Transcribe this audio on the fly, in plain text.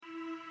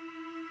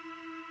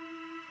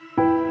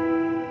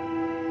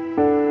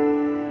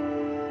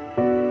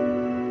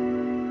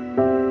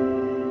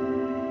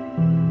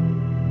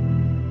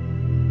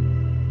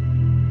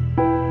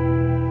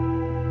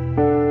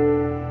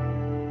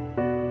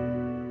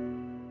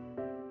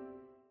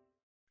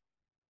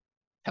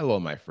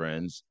Hello, my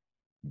friends.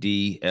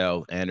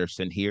 D.L.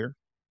 Anderson here.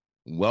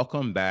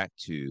 Welcome back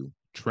to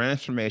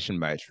Transformation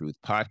by Truth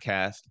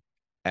podcast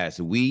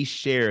as we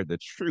share the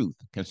truth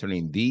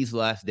concerning these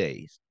last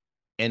days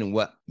and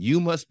what you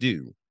must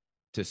do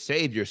to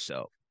save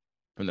yourself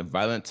from the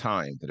violent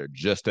times that are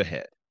just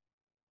ahead.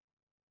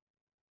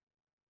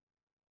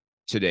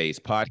 Today's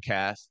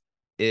podcast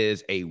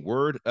is a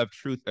word of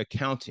truth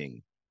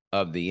accounting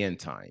of the end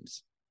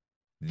times.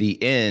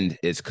 The end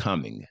is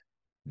coming.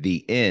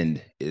 The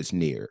end is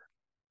near.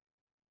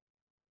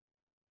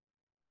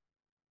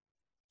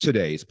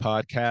 Today's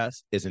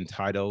podcast is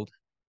entitled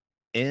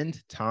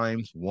End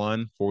Times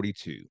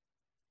 142,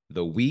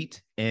 The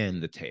Wheat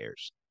and the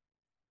Tares.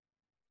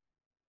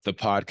 The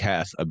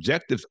podcast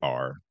objectives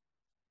are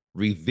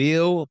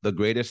reveal the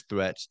greatest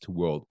threats to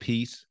world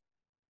peace,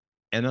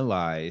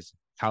 analyze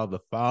how the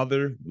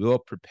Father will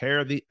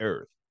prepare the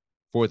earth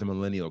for the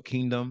Millennial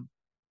Kingdom,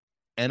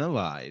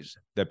 analyze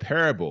the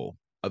parable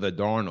of the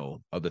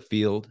Darnel of the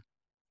field,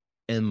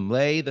 and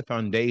lay the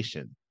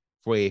foundation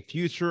for a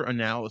future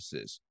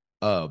analysis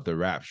of the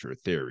Rapture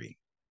Theory.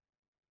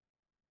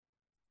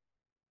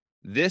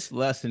 This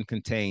lesson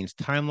contains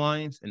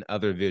timelines and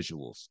other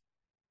visuals.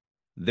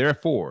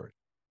 Therefore,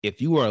 if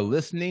you are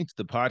listening to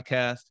the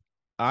podcast,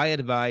 I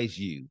advise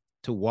you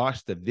to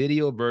watch the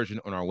video version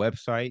on our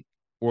website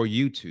or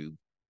YouTube,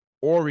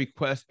 or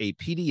request a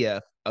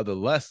PDF of the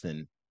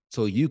lesson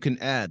so you can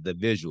add the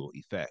visual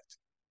effect.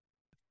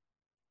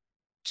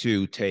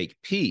 To take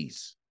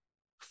peace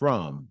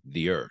from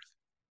the earth.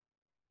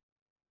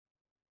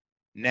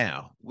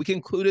 Now, we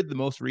concluded the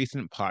most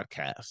recent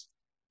podcast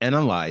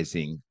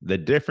analyzing the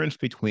difference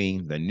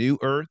between the new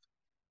earth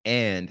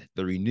and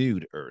the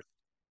renewed earth.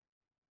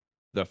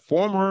 The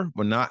former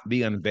will not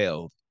be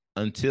unveiled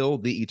until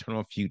the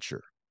eternal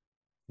future,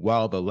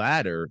 while the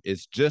latter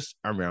is just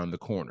around the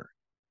corner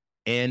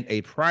and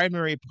a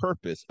primary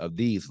purpose of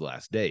these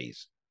last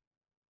days.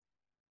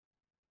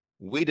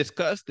 We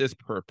discussed this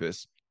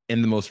purpose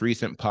in the most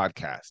recent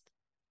podcast,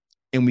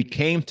 and we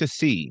came to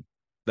see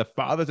the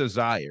Father's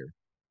desire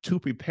to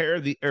prepare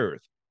the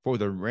earth for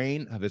the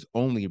reign of his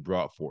only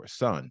brought forth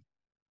Son.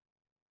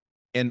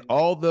 And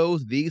although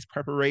these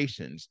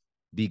preparations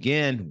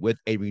began with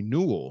a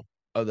renewal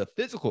of the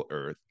physical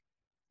earth,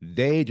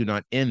 they do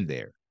not end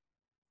there.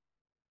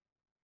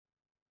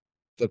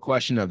 The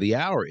question of the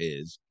hour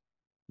is,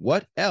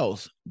 what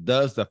else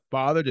does the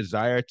Father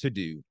desire to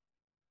do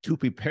to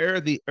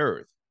prepare the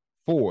earth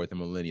for the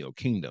Millennial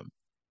Kingdom?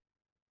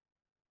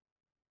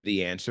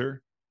 The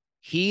answer,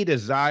 he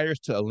desires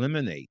to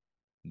eliminate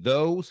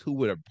those who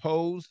would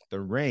oppose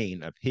the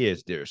reign of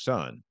his dear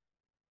Son.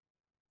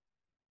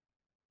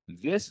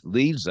 This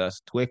leads us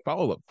to a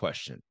follow-up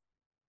question.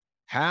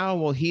 How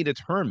will he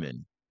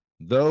determine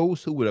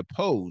those who would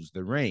oppose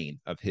the reign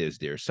of his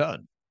dear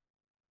Son?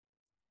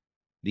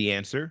 The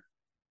answer,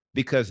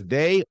 because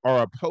they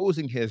are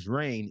opposing his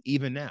reign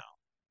even now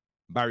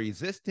by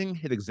resisting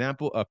his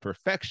example of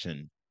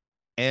perfection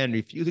and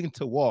refusing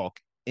to walk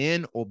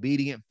in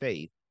obedient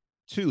faith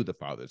to the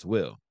Father's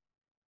will.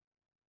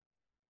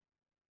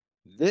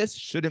 This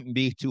shouldn't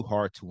be too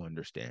hard to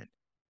understand.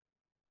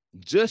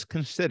 Just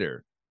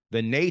consider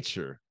the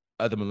nature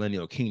of the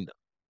Millennial Kingdom,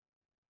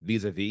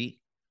 vis-a-vis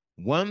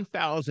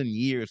 1,000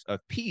 years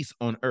of peace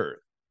on earth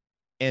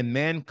and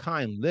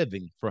mankind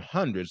living for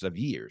hundreds of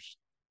years.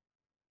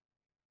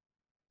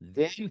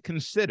 Then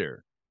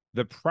consider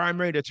the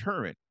primary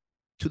deterrent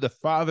to the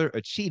Father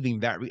achieving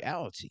that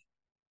reality.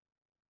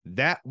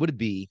 That would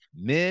be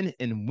men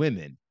and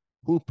women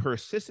who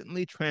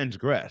persistently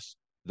transgress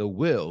the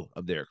will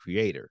of their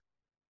Creator.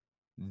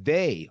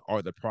 They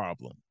are the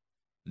problem.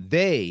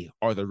 They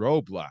are the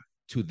roadblock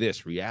to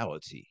this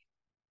reality.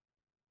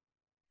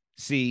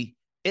 See,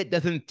 it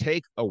doesn't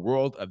take a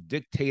world of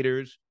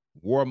dictators,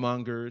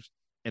 warmongers,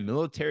 and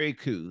military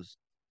coups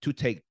to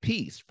take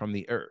peace from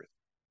the earth.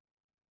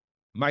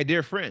 My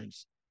dear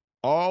friends,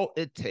 all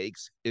it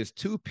takes is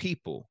two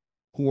people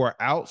who are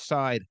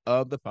outside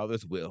of the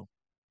Father's will,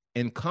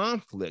 and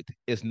conflict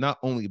is not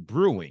only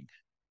brewing,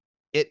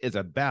 it is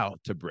about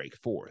to break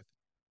forth.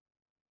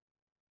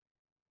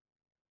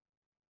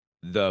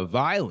 The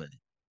violent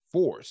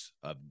force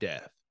of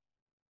death.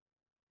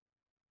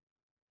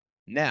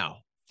 Now,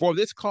 for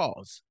this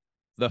cause,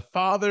 the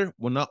Father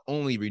will not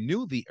only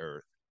renew the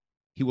earth,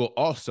 he will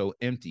also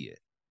empty it.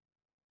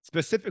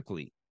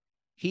 Specifically,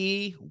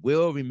 he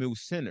will remove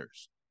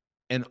sinners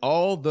and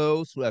all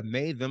those who have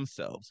made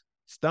themselves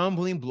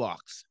stumbling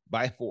blocks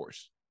by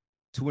force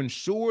to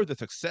ensure the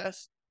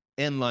success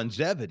and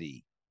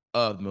longevity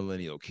of the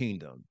Millennial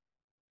Kingdom.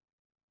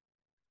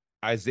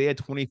 Isaiah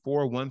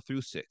 24,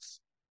 1-6.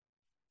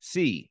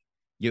 See,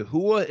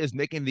 Yahuwah is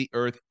making the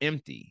earth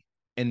empty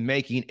and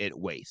making it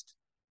waste,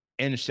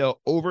 and shall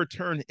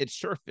overturn its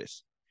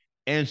surface,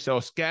 and shall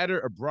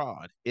scatter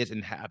abroad its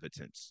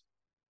inhabitants.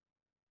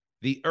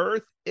 The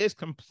earth is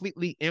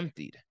completely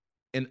emptied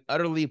and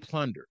utterly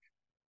plundered,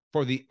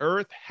 for the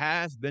earth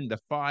has been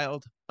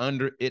defiled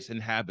under its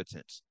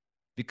inhabitants,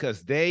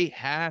 because they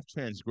have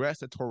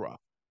transgressed the Torah,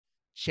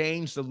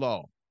 changed the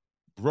law,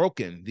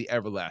 broken the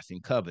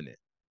everlasting covenant.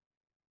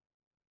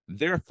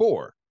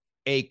 Therefore,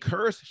 a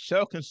curse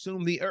shall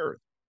consume the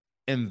earth,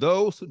 and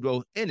those who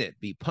dwell in it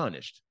be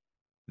punished.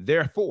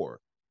 Therefore,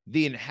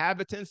 the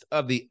inhabitants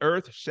of the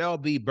earth shall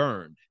be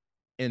burned,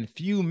 and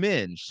few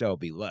men shall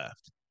be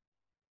left.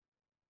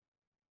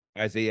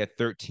 Isaiah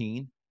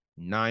 13,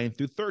 9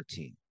 through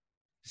 13.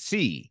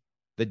 See,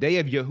 the day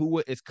of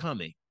Yahuwah is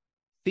coming,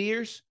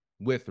 fierce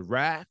with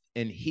wrath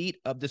and heat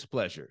of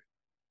displeasure,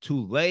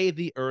 to lay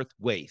the earth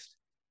waste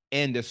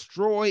and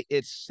destroy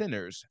its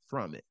sinners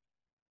from it.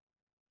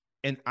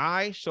 And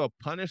I shall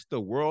punish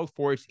the world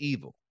for its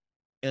evil,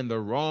 and the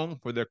wrong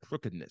for their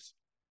crookedness,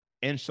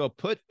 and shall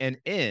put an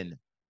end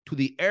to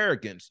the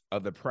arrogance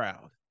of the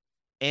proud,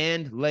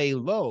 and lay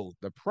low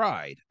the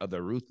pride of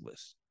the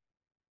ruthless.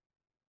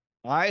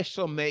 I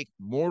shall make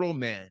mortal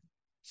man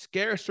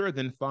scarcer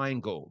than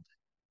fine gold,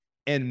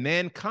 and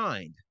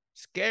mankind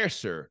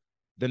scarcer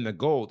than the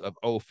gold of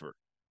Ophir,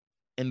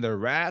 in the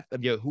wrath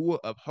of Yahuwah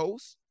of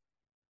hosts,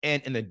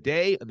 and in the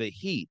day of the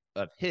heat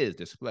of his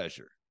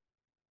displeasure.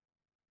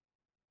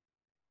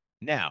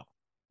 Now,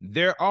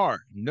 there are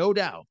no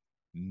doubt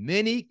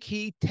many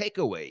key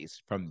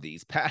takeaways from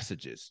these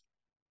passages.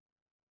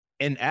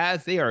 And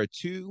as they are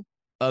two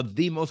of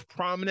the most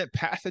prominent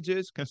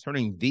passages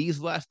concerning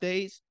these last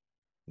days,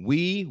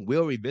 we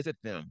will revisit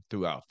them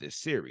throughout this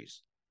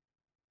series.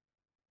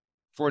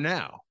 For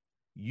now,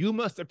 you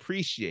must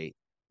appreciate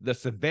the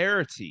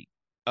severity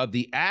of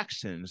the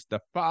actions the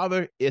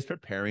Father is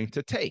preparing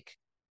to take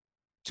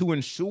to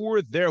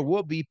ensure there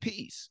will be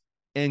peace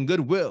and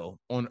goodwill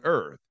on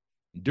earth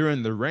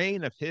during the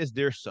reign of his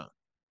dear Son.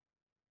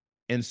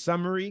 In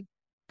summary,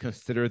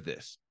 consider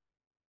this.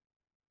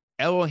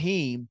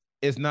 Elohim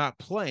is not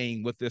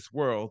playing with this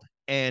world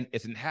and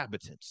its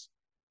inhabitants.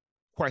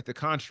 Quite the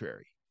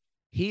contrary.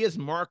 He is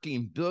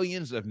marking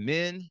billions of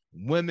men,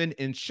 women,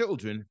 and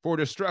children for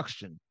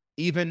destruction,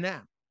 even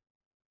now.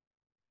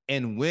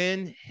 And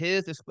when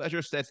his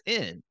displeasure sets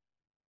in,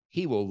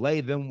 he will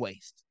lay them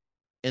waste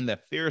in the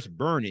fierce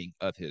burning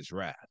of his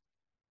wrath.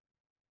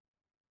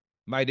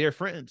 My dear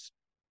friends,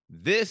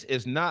 this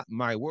is not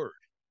my word.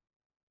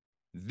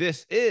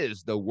 This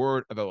is the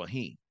word of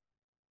Elohim,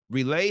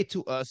 relayed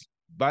to us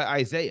by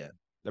Isaiah,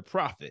 the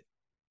prophet,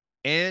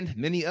 and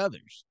many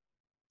others,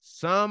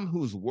 some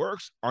whose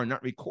works are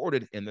not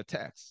recorded in the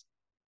text.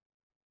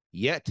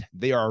 Yet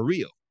they are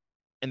real,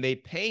 and they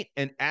paint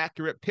an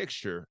accurate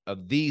picture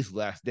of these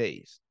last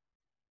days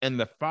and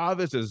the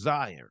Father's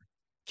desire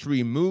to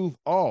remove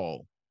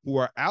all who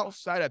are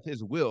outside of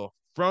his will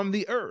from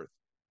the earth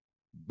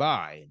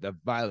by the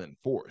violent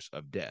force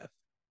of death.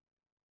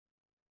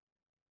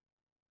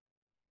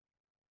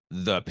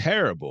 The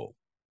parable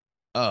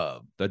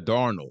of the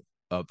darnel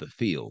of the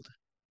field.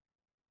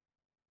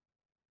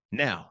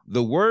 Now,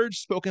 the words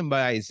spoken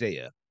by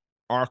Isaiah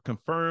are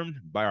confirmed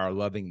by our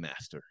loving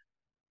master.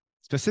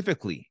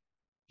 Specifically,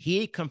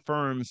 he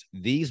confirms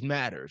these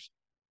matters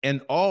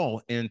and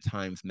all end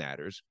times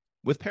matters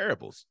with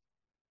parables,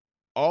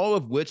 all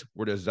of which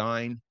were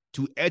designed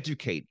to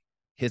educate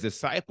his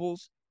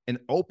disciples and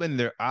open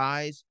their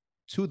eyes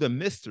to the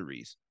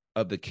mysteries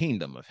of the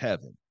kingdom of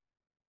heaven.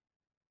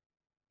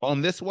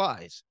 On this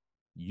wise,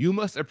 you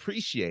must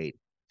appreciate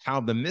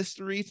how the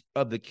mysteries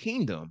of the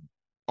kingdom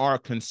are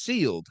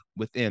concealed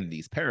within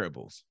these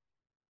parables.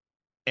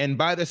 And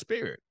by the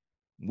Spirit,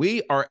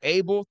 we are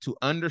able to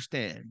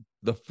understand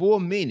the full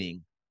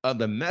meaning of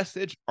the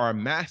message our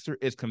master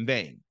is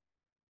conveying,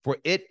 for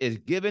it is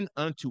given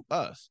unto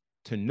us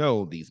to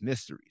know these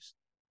mysteries.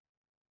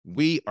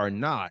 We are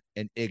not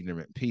an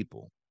ignorant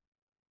people.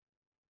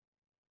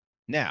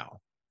 Now,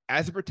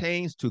 as it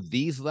pertains to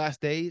these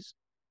last days,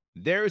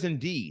 there is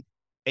indeed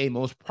a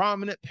most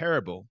prominent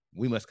parable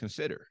we must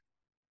consider,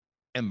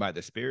 and by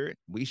the Spirit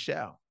we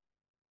shall.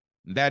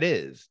 That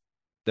is,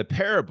 the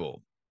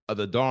parable of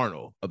the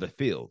darnel of the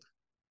field,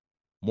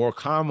 more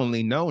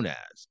commonly known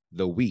as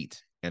the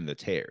wheat and the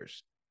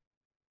tares.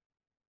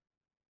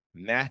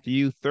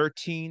 Matthew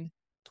 13,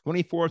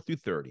 24 through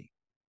 30.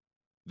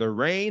 The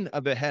reign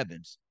of the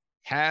heavens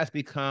has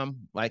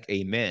become like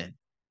a man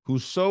who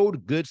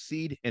sowed good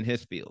seed in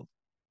his field.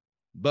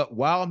 But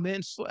while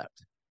men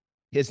slept,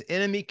 his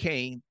enemy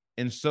came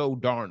and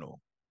sowed darnel,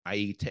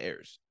 i.e.,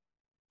 tares,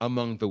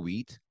 among the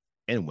wheat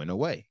and went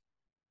away.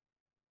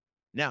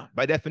 Now,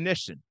 by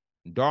definition,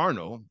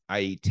 darnel,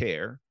 i.e.,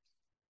 tare,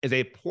 is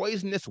a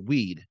poisonous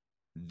weed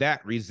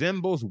that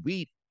resembles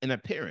wheat in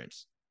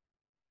appearance,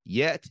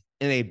 yet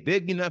in a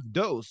big enough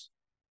dose,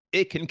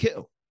 it can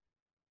kill.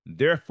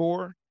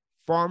 Therefore,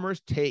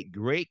 farmers take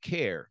great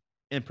care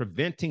in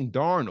preventing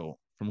darnel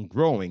from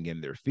growing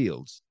in their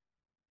fields.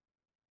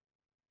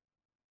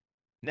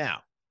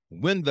 Now,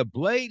 when the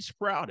blade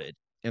sprouted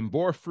and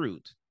bore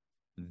fruit,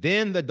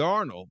 then the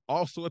darnel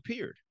also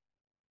appeared.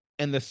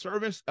 And the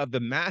servants of the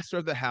master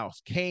of the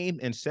house came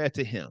and said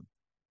to him,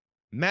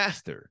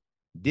 Master,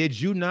 did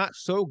you not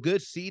sow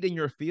good seed in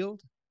your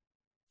field?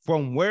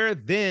 From where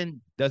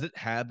then does it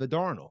have the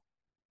darnel?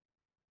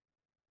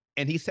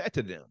 And he said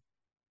to them,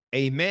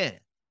 A man,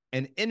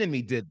 an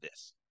enemy did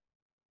this.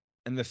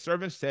 And the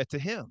servant said to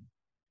him,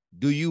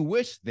 Do you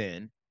wish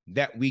then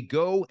that we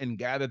go and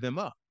gather them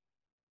up?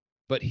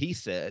 But he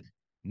said,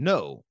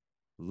 No,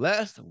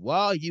 lest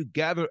while you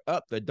gather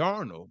up the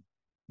darnel,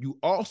 you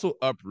also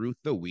uproot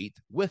the wheat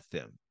with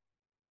them.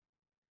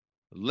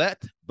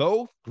 Let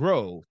both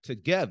grow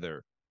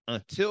together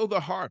until the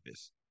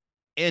harvest.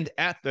 And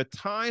at the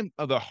time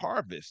of the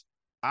harvest,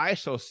 I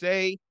shall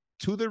say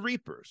to the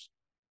reapers,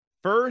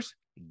 First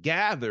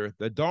gather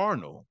the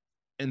darnel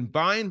and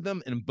bind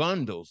them in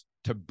bundles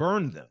to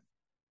burn them,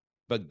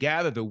 but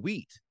gather the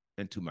wheat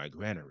into my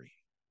granary.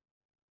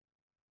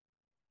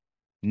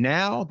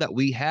 Now that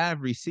we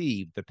have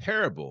received the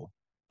parable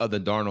of the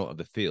darnel of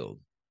the field,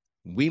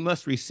 we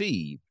must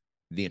receive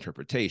the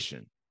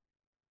interpretation.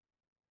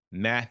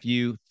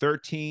 Matthew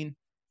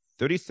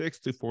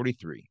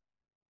 13:36-43.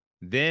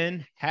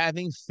 Then,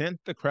 having sent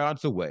the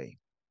crowds away,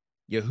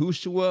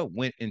 Yahushua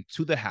went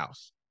into the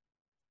house,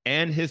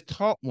 and his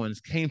taught ones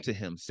came to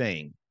him,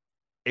 saying,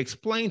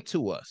 Explain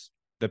to us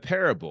the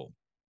parable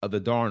of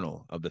the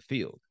darnel of the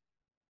field.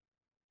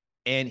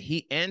 And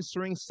he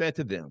answering said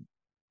to them,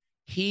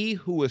 He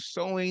who is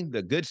sowing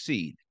the good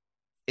seed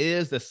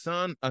is the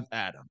son of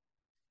Adam,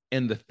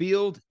 and the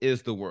field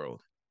is the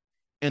world.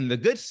 And the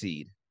good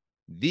seed,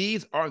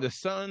 these are the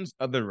sons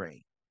of the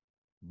rain,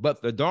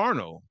 but the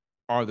darnel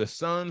are the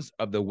sons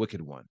of the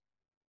wicked one.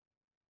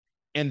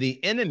 And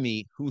the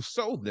enemy who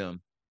sowed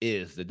them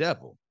is the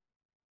devil.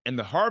 And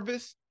the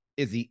harvest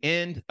is the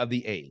end of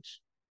the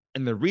age,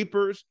 and the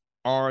reapers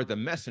are the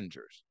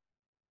messengers.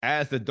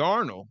 As the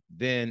darnel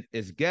then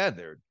is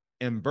gathered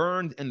and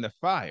burned in the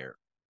fire,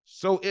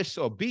 so it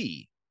shall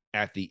be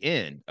at the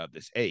end of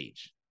this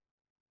age.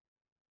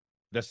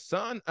 The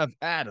son of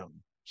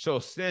Adam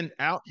shall send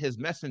out his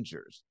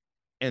messengers,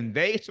 and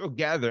they shall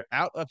gather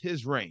out of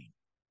his reign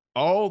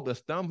all the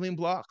stumbling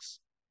blocks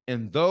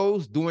and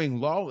those doing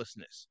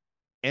lawlessness,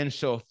 and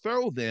shall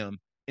throw them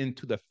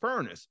into the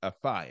furnace of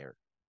fire.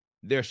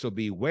 There shall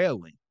be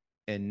wailing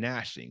and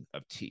gnashing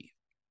of teeth.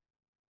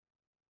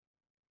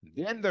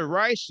 Then the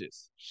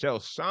righteous shall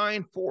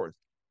shine forth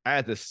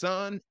as the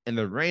sun in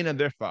the reign of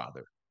their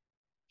Father.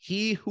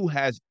 He who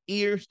has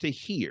ears to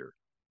hear,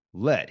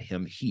 let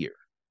him hear.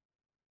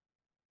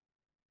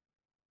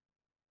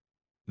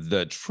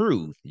 The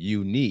truth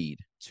you need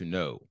to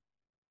know.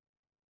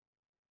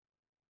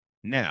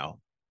 Now,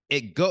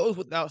 it goes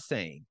without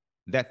saying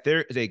that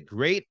there is a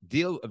great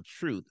deal of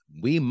truth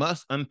we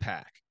must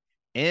unpack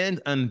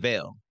and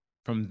unveil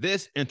from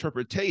this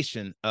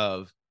interpretation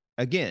of,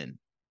 again,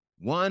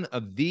 one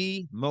of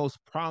the most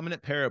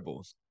prominent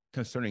parables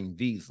concerning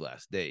these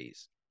last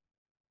days.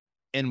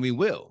 And we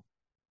will,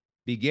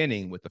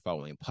 beginning with the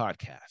following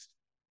podcast.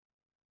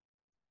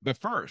 But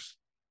first,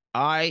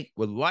 I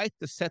would like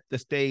to set the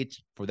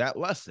stage for that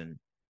lesson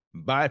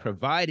by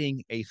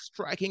providing a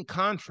striking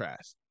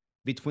contrast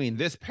between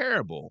this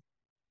parable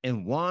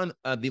and one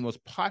of the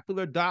most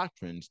popular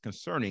doctrines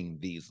concerning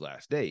these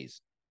last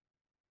days.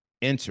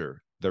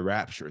 Enter the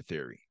Rapture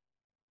Theory.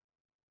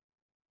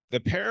 The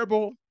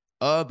parable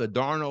of the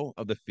darnel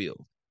of the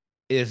field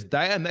is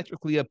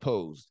diametrically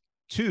opposed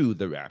to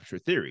the Rapture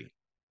Theory.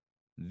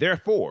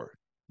 Therefore,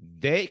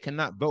 they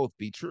cannot both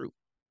be true.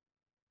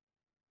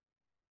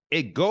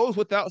 It goes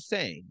without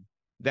saying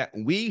that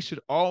we should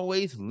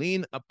always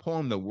lean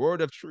upon the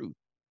word of truth,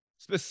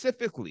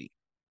 specifically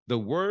the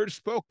word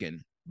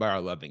spoken by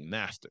our loving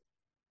master.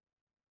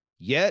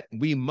 Yet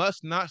we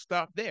must not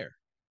stop there.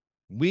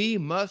 We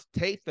must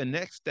take the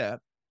next step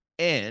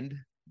and,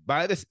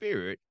 by the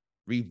Spirit,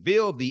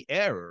 reveal the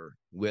error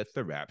with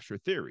the Rapture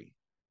Theory.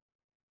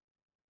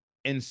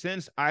 And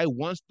since I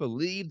once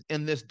believed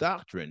in this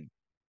doctrine,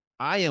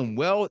 I am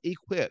well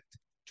equipped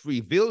to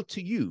reveal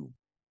to you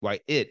why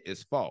it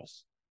is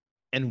false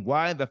and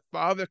why the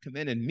Father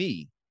commanded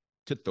me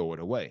to throw it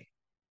away,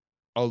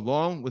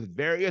 along with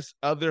various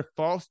other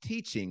false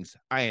teachings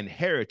I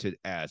inherited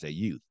as a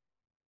youth.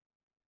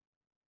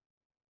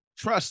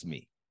 Trust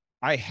me,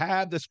 I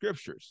have the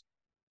scriptures.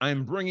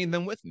 I'm bringing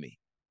them with me.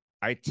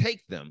 I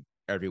take them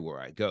everywhere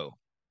I go.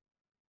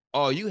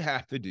 All you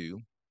have to do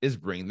is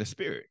bring the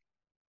Spirit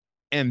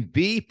and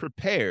be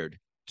prepared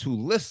to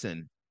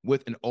listen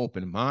with an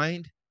open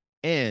mind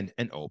and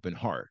an open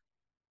heart.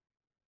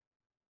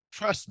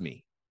 Trust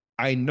me,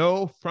 I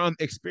know from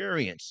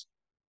experience,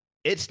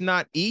 it's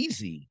not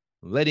easy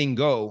letting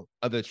go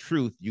of the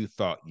truth you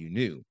thought you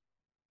knew.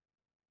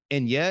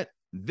 And yet,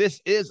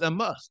 this is a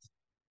must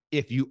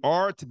if you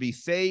are to be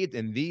saved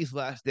in these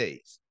last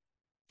days,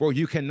 for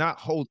you cannot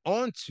hold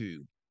on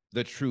to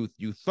the truth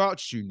you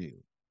thought you knew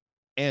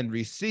and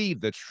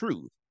receive the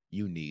truth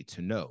you need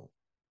to know.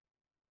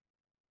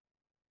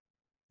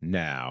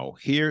 Now,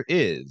 here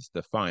is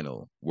the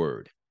final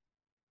word.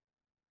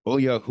 O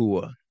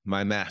Yahuwah,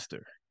 my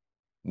master,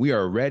 we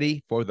are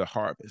ready for the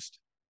harvest,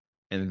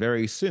 and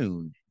very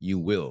soon you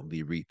will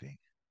be reaping.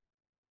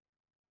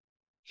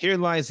 Here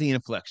lies the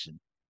inflection,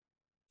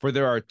 for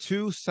there are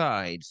two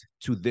sides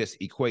to this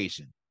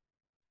equation.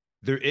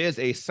 There is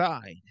a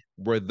side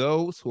where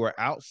those who are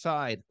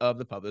outside of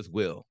the Father's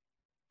will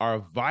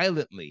are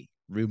violently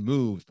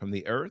removed from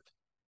the earth,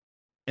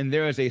 and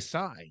there is a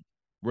side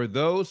where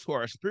those who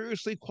are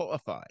spiritually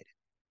qualified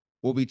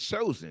will be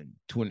chosen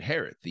to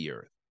inherit the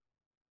earth.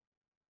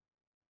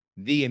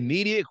 The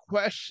immediate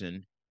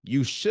question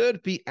you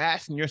should be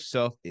asking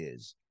yourself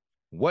is,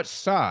 what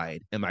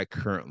side am I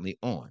currently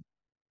on?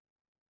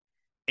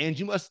 And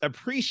you must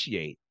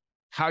appreciate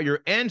how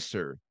your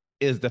answer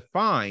is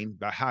defined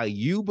by how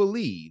you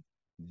believe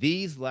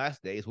these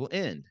last days will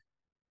end,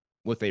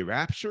 with a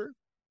rapture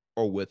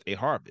or with a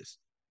harvest.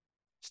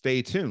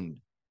 Stay tuned,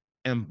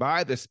 and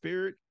by the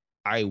Spirit,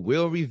 I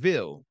will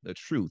reveal the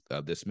truth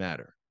of this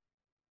matter.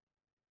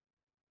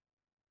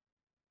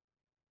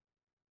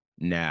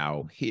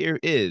 Now, here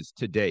is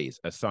today's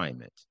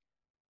assignment.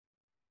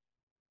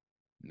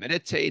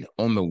 Meditate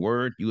on the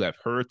word you have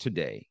heard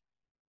today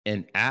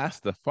and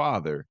ask the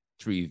Father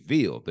to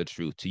reveal the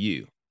truth to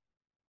you.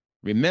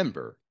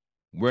 Remember,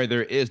 where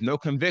there is no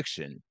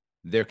conviction,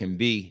 there can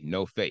be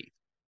no faith.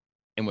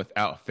 And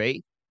without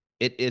faith,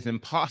 it is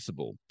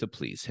impossible to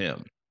please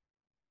Him.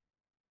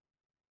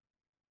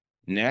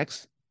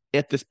 Next,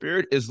 if the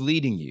Spirit is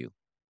leading you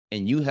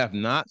and you have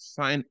not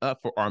signed up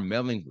for our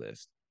mailing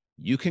list,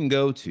 you can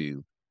go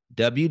to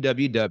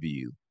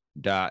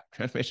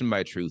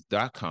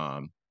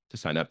www.transformationbytruth.com to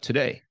sign up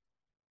today.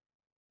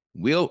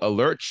 We'll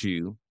alert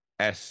you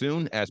as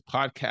soon as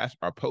podcasts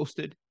are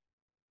posted,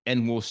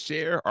 and we'll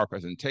share our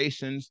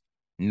presentations,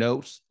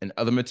 notes, and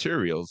other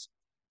materials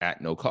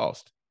at no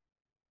cost.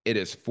 It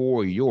is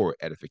for your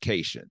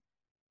edification.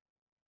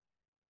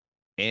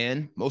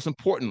 And most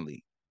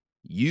importantly,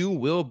 you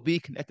will be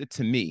connected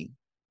to me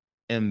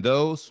and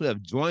those who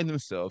have joined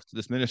themselves to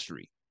this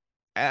ministry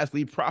as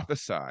we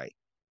prophesy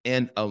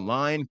and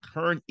align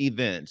current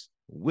events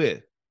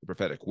with the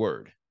prophetic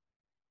word.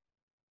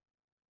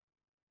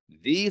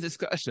 These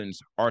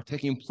discussions are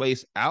taking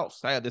place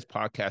outside of this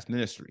podcast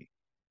ministry.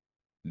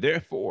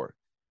 Therefore,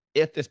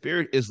 if the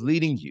Spirit is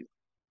leading you,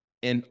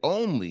 and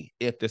only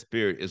if the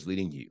Spirit is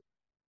leading you,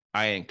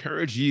 I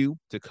encourage you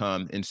to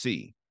come and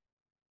see.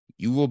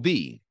 You will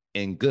be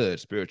in good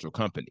spiritual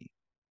company.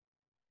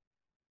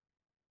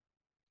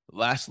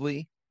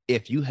 Lastly,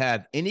 if you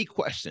have any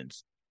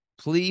questions,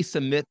 please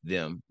submit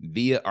them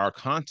via our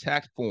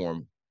contact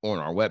form on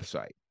our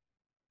website.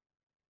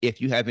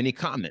 If you have any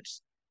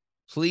comments,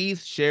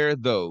 please share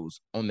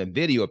those on the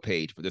video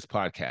page for this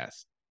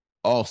podcast,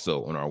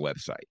 also on our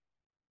website.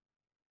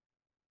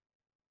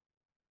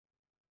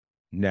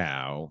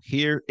 Now,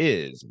 here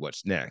is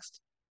what's next.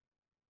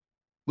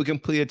 We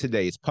completed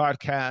today's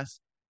podcast,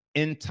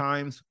 End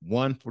Times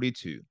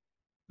 142,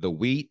 The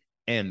Wheat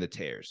and the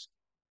Tares.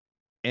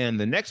 And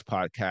the next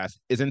podcast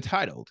is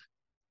entitled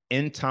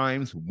End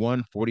Times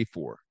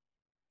 144,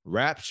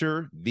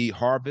 Rapture the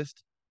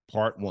Harvest,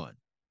 Part 1.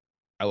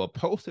 I will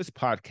post this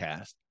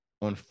podcast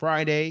on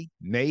Friday,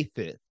 May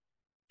 5th,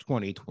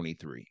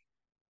 2023.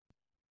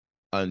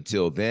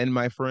 Until then,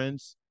 my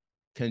friends,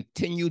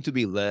 continue to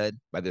be led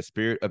by the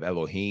Spirit of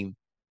Elohim.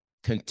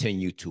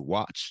 Continue to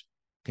watch.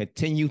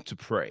 Continue to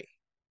pray.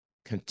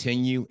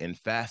 Continue in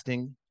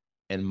fasting.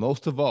 And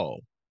most of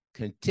all,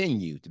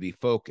 continue to be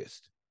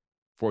focused.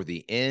 For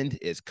the end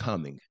is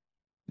coming.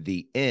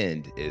 The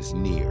end is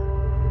near.